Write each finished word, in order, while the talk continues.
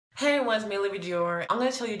Hey everyone, it's me, olivia-dior. I'm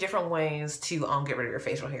gonna tell you different ways to get rid of your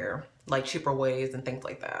facial hair, like cheaper ways and things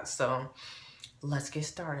like that. So let's get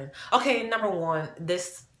started. Okay, number one,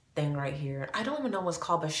 this thing right here. I don't even know what it's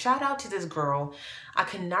called, but shout out to this girl. I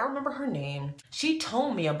cannot remember her name. She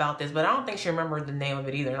told me about this, but I don't think she remembered the name of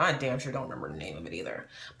it either. And I damn sure don't remember the name of it either.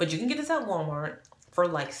 But you can get this at Walmart for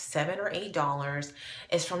like $7 or $8.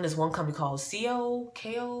 It's from this one company called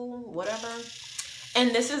C.P.E, whatever.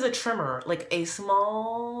 And this is a trimmer, like a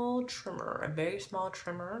small trimmer, a very small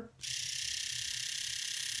trimmer.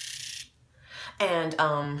 And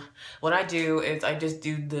what I do is I just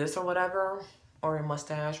do this or whatever, or a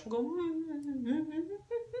mustache,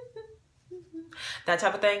 that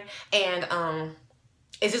type of thing. And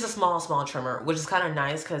it's just a small trimmer, which is kind of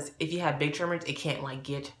nice because if you have big trimmers, it can't like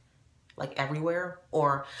get like everywhere,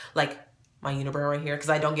 or like my unibrow right here, because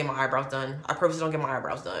I don't get my eyebrows done. I purposely don't get my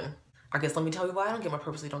eyebrows done. I guess let me tell you why I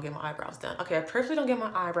purposely don't get my eyebrows done. Okay, I purposely don't get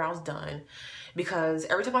my eyebrows done because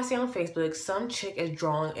every time I see on Facebook, some chick is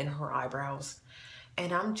drawing in her eyebrows.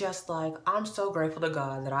 And I'm just like, I'm so grateful to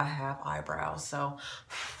God that I have eyebrows. So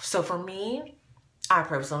for me, I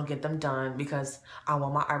purposely don't get them done because I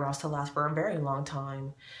want my eyebrows to last for a very long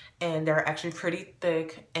time. And they're actually pretty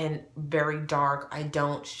thick and very dark. I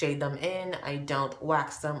don't shade them in. I don't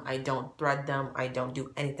wax them. I don't thread them. I don't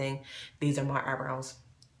do anything. These are my eyebrows.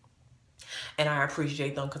 And I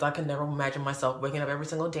appreciate them because I can never imagine myself waking up every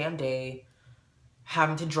single damn day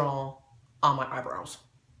having to draw on my eyebrows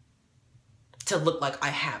to look like I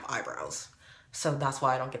have eyebrows. So that's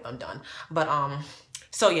why I don't get them done. But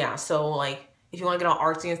so yeah, so like if you want to get all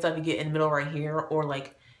artsy and stuff, you get in the middle right here, or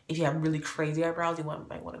like if you have really crazy eyebrows, you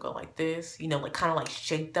might want to go like this, you know, like kind of like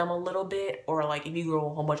shake them a little bit, or like if you grow a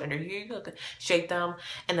whole bunch under here, you can shake them.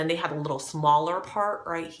 And then they have a little smaller part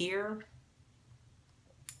right here.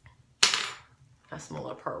 A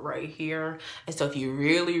smaller part right here. And so if you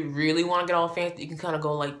really want to get all fancy, you can kind of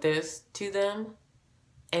go like this to them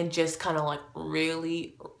and just kind of like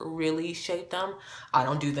really shape them. I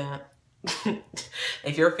don't do that.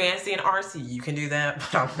 If you're fancy and artsy, you can do that,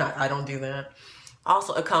 but I'm not. I don't do that.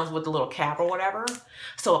 Also, it comes with a little cap or whatever,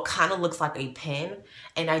 so it kind of looks like a pin.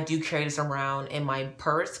 And I do carry this around in my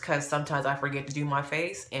purse because sometimes I forget to do my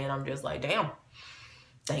face, and I'm just like, damn,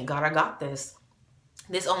 thank God I got this.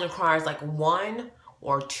 This only requires like 1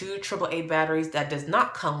 or 2 AAA batteries. That does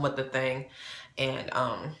not come with the thing. And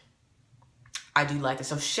I do like it.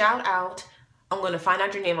 So shout out. I'm going to find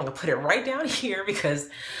out your name. I'm going to put it right down here because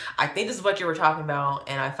I think this is what you were talking about.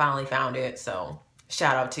 And I finally found it. So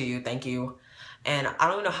shout out to you. Thank you. And I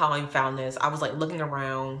don't know how I found this. I was like looking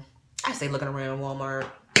around. I say looking around Walmart.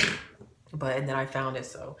 And then I found it.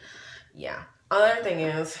 So yeah. Other thing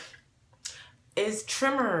is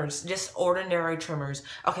trimmers, just ordinary trimmers.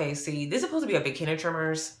 Okay, see, this is supposed to be a bikini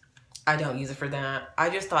trimmers. I don't use it for that. I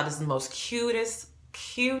just thought this is the most cutest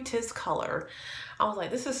color. I was like,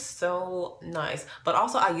 this is so nice. But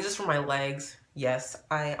also I use this for my legs. Yes,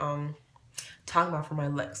 I talking about for my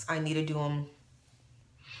legs. I need to do them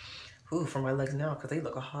for my legs now because they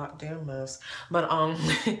look a hot damn mess. But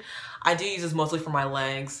I do use this mostly for my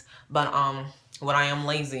legs. But when I am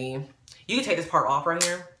lazy, you can take this part off right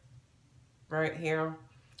here. Right here,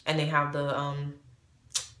 and they have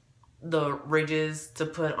the ridges to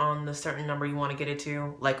put on the certain number you want to get it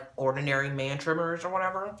to, like ordinary man trimmers or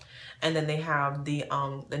whatever. And then they have the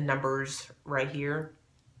numbers right here.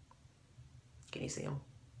 Can you see them?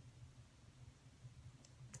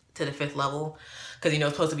 To the 5th level, because you know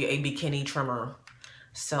it's supposed to be a bikini trimmer.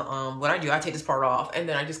 So what I do, I take this part off, and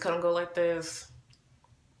then I just kind of go like this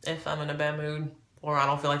if I'm in a bad mood or I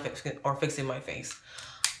don't feel like fixing my face.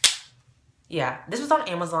 Yeah, this was on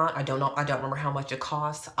Amazon. I don't remember how much it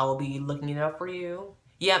costs. I will be looking it up for you.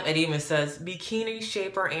 Yep, it even says Bikini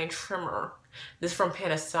Shaper and Trimmer. This is from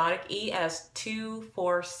Panasonic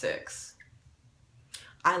ES246.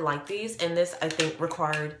 I like these, and this I think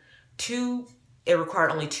required only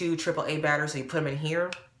 2 AAA batteries, so you put them in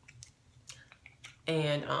here.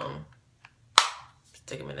 And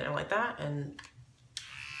stick them in there like that, and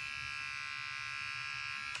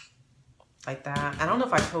like that. I don't know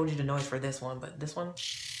if I told you the noise for this one, but this one.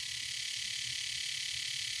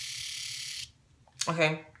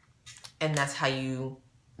 Okay. And that's how you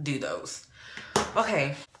do those.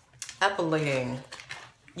 Okay. Epilating.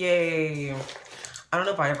 Yay. I don't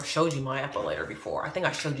know if I ever showed you my epilator before. I think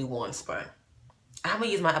I showed you once, but I haven't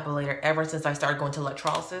used my epilator ever since I started going to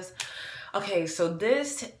Electrolysis. Okay, so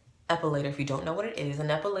this epilator, if you don't know what it is, an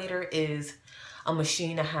epilator is a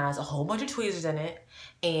machine that has a whole bunch of tweezers in it,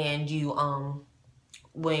 and you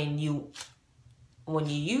when you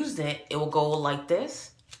use it, it will go like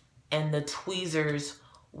this, and the tweezers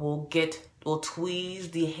will get will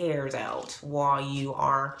tweeze the hairs out while you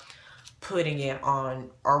are putting it on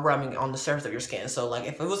or rubbing it on the surface of your skin. So like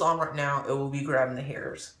if it was on right now, it will be grabbing the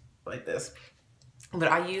hairs like this.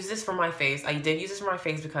 But I use this for my face. I did use this for my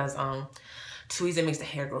face because tweezing makes the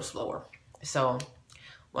hair grow slower. So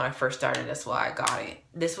when I first started, that's why I got it.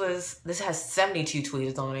 This has 72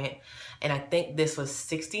 tweezers on it, and I think this was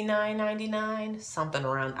 $69.99, something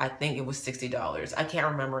around. I think it was $60. I can't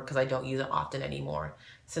remember because I don't use it often anymore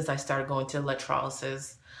since I started going to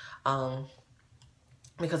Electrolysis.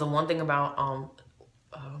 Because the one thing about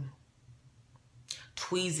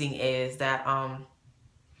tweezing is that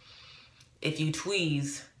if you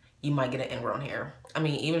tweeze, you might get an ingrown hair. I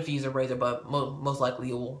mean, even if you use a razor, but most likely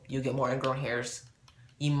you'll get more ingrown hairs.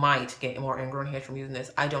 You might get more ingrown hairs from using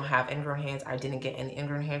this. I don't have ingrown hairs. I didn't get any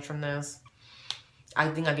ingrown hairs from this. I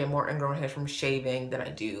think I get more ingrown hairs from shaving than I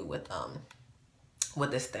do with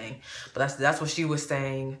this thing. But that's what she was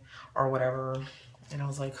saying or whatever. And I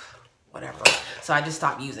was like, whatever. So I just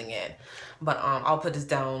stopped using it. But I'll put this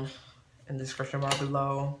down in the description bar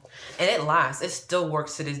below. And it lasts. It still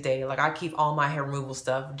works to this day. Like I keep all my hair removal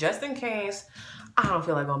stuff just in case I don't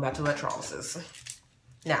feel like going back to Electrolysis.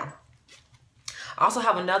 Now, I also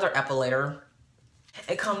have another epilator.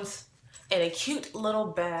 It comes in a cute little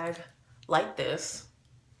bag like this.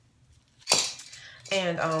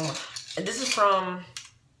 And this is from,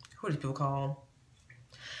 who do people call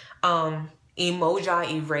them?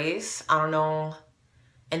 Emoji Erase. I don't know.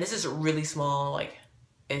 And this is really small, like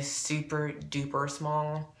it's super duper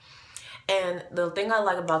small. And the thing I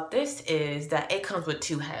like about this is that it comes with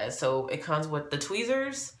two heads. So it comes with the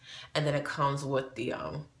tweezers, and then it comes with the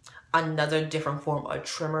another different form of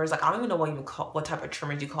trimmers. Like I don't even know what type of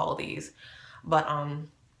trimmers you call these, but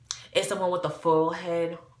it's the one with the foil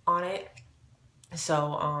head on it.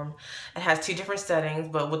 So it has two different settings,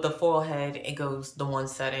 but with the foil head it goes the one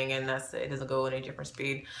setting, and that's it. It doesn't go at a different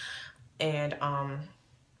speed. And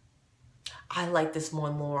I like this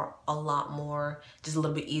one a lot more, just a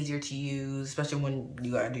little bit easier to use, especially when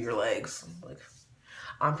you gotta do your legs. Like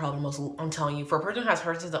I'm telling you, for a person who has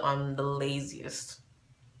Hirsutism, I'm the laziest.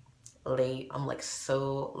 I'm like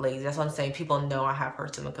so lazy. That's what I'm saying. People know I have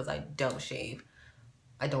Hirsutism because I don't shave.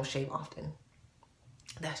 I don't shave often.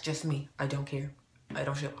 That's just me. I don't care. I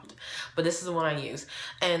don't shave often. But this is the one I use.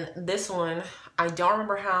 And this one, I don't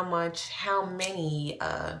remember how many,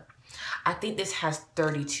 I think this has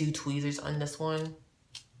 32 tweezers on this one.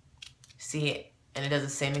 See it? And it does the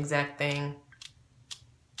same exact thing.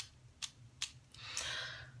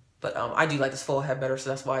 But I do like this full head better, so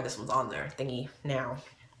that's why this one's on there thingy now.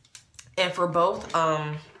 And for both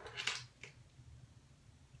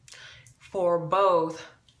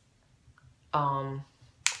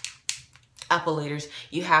epilators,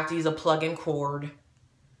 you have to use a plug-in cord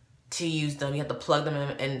to use them. You have to plug them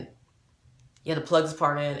in, and you have to plug this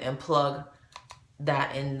part in and plug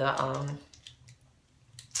that in the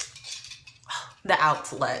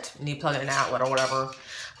outlet. You need to plug it in an outlet or whatever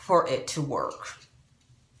for it to work.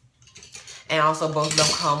 And also both of them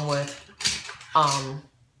come with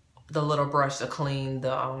the little brush to clean the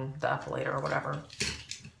epilator or whatever.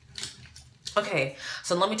 Okay,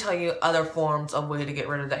 so let me tell you other forms of way to get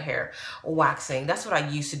rid of the hair. Waxing, that's what I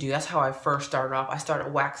used to do. That's how I first started off. I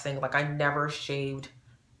started waxing. Like I never shaved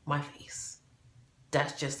my face.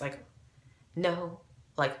 That's just like, no,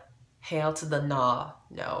 like hail to the nah,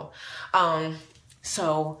 no.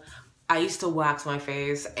 So I used to wax my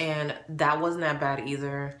face, and that wasn't that bad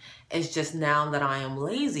either. It's just now that I am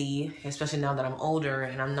lazy, especially now that I'm older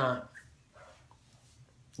and I'm not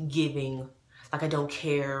giving, like I don't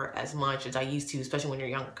care as much as I used to, especially when you're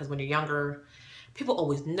younger. Because when you're younger, people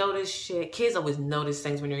always notice shit. Kids always notice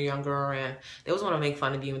things when you're younger, and they always want to make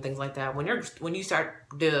fun of you and things like that. When you start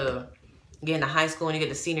to get into high school and you get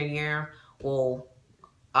to senior year, well,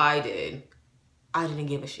 I didn't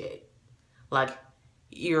give a shit. Like,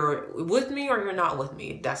 you're with me or you're not with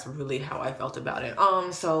me. That's really how I felt about it.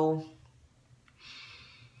 So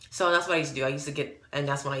that's what I used to do. And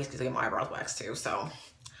that's when I used to get my eyebrows waxed too. So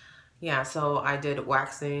yeah, so I did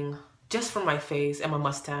waxing just for my face and my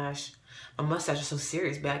mustache. My mustache was so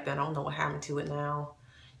serious back then. I don't know what happened to it now.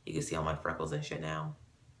 You can see all my freckles and shit now.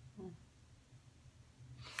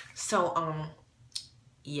 So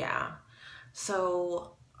yeah.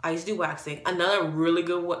 So I used to do waxing. Another really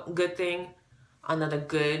good thing, another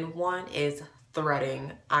good one is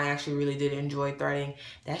threading. I actually really did enjoy threading.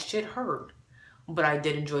 That shit hurt, but I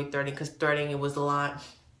did enjoy threading because threading, it was a lot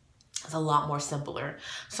more simpler.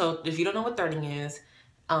 So if you don't know what threading is,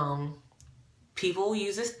 people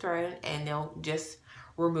use this thread and they'll just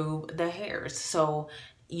remove the hairs. So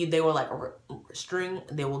they will like string,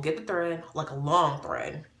 they will get the thread, like a long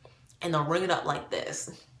thread, and they'll ring it up like this.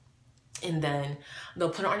 And then they'll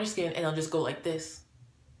put it on your skin and they'll just go like this.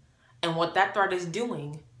 And what that thread is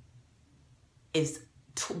doing is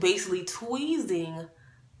basically tweezing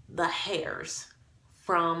the hairs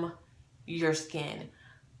from your skin.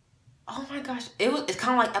 Oh my gosh, it's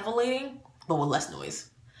kind of like epilating, but with less noise.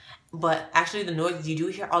 But actually the noise you do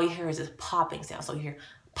hear, all you hear is this popping sound. So you hear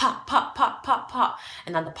pop, pop, pop, pop, pop.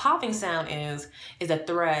 And now the popping sound is a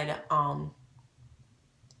thread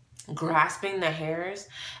grasping the hairs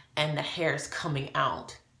and the hairs coming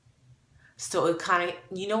out. So it kind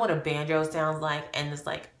of, you know what a banjo sounds like, and it's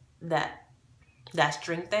like that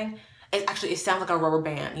string thing. It sounds like a rubber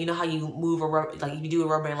band. You know how you move a rubber, like you do a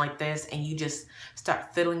rubber band like this and you just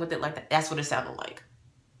start fiddling with it like that? That's what it sounded like.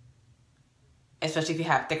 Especially if you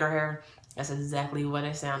have thicker hair, that's exactly what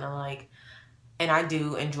it sounded like. And I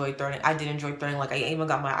do enjoy threading. I did enjoy threading. Like I even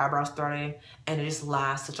got my eyebrows threaded, and it just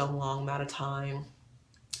lasts such a long amount of time.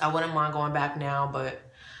 I wouldn't mind going back now, but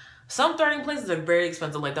some threading places are very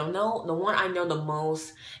expensive. Like the one I know the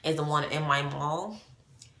most is the one in my mall.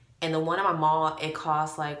 And the one in my mall, it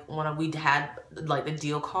cost like, when we had like the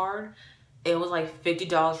deal card, it was like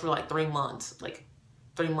 $50 for like 3 months. Like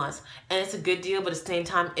 3 months. And it's a good deal, but at the same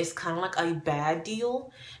time, it's kind of like a bad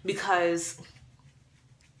deal, because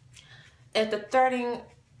if the threading,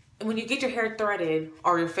 when you get your hair threaded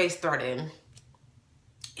or your face threaded,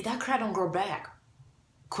 that crap don't grow back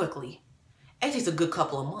quickly. It takes a good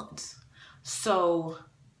couple of months. So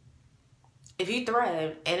if you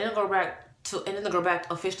thread and it doesn't grow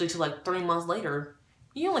back officially to like 3 months later,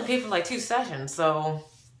 you only pay for like 2 sessions. So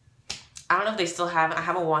I don't know if they still have it. I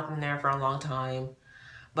haven't walked in there for a long time.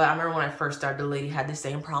 But I remember when I first started, the lady had the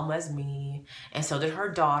same problem as me, and so did her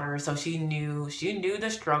daughter. So she knew the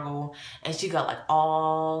struggle, and she got like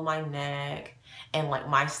all my neck and like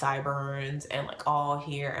my sideburns and like all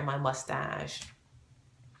here and my mustache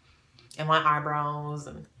and my eyebrows,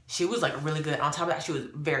 and she was like really good. On top of that, she was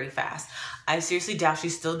very fast. I seriously doubt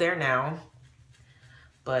she's still there now,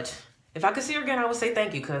 but if I could see her again, I would say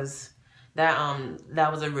thank you, because that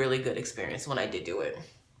was a really good experience when I did do it.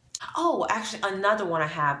 Oh, actually, another one I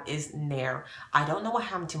have is Nair. I don't know what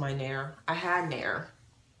happened to my Nair. I had Nair,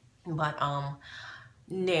 but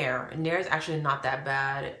Nair is actually not that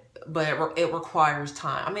bad, but it requires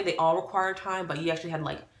time. I mean, they all require time, but you actually had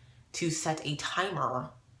like to set a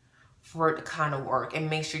timer for it to kind of work, and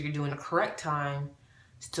make sure you're doing the correct time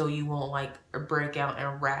so you won't like break out in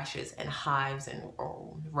rashes and hives and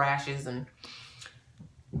rashes. And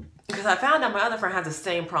because I found out my other friend has the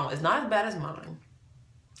same problem. It's not as bad as mine.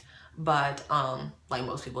 But, like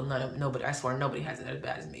most people, nobody, I swear nobody has it as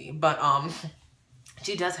bad as me. But,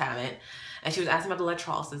 she does have it. And she was asking about the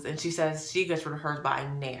electrolysis, and she says she gets rid of hers by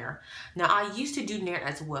Nair. Now, I used to do Nair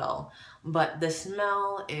as well, but the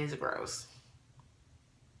smell is gross.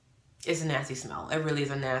 It's a nasty smell. It really is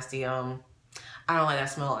a nasty, I don't like that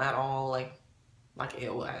smell at all. Like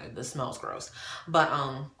ew, the smell's gross. But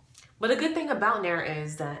the good thing about Nair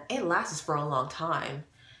is that it lasts for a long time.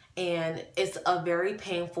 And it's a very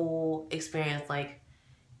painful experience. Like,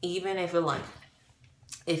 even if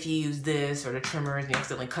if you use this or the trimmers and you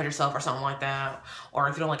accidentally cut yourself or something like that, or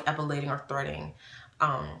if you don't like epilating or threading,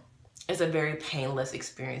 it's a very painless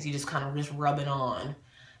experience. You just kind of just rub it on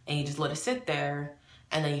and you just let it sit there,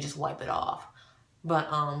 and then you just wipe it off. But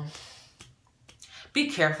be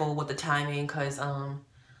careful with the timing, because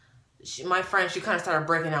my friend, she kind of started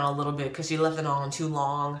breaking out a little bit because she left it on too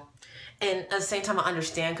long. And at the same time, I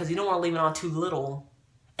understand, because you don't want to leave it on too little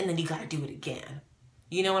and then you got to do it again.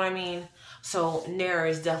 You know what I mean? So Nair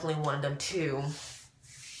is definitely one of them too.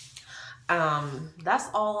 That's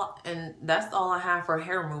all I have for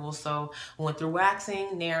hair removal. So we went through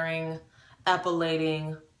waxing, nairing,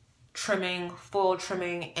 epilating, trimming, foil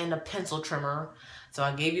trimming, and a pencil trimmer. So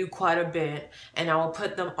I gave you quite a bit, and I will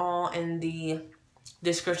put them all in the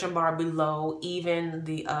description bar below. Even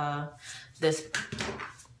the this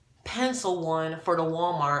pencil one for the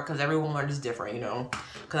Walmart, because every Walmart is different, you know,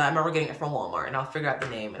 because I remember getting it from Walmart, and I'll figure out the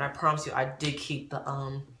name, and I promise you I did keep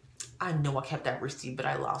the I know I kept that receipt, but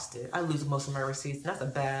I lost it. I lose most of my receipts, and that's a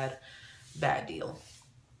bad deal.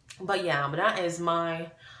 But yeah, but that is my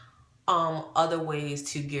other ways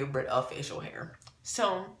to get rid of facial hair.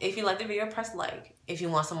 So if you like the video, press like. If you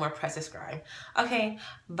want some more, press subscribe. Okay,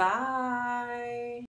 bye.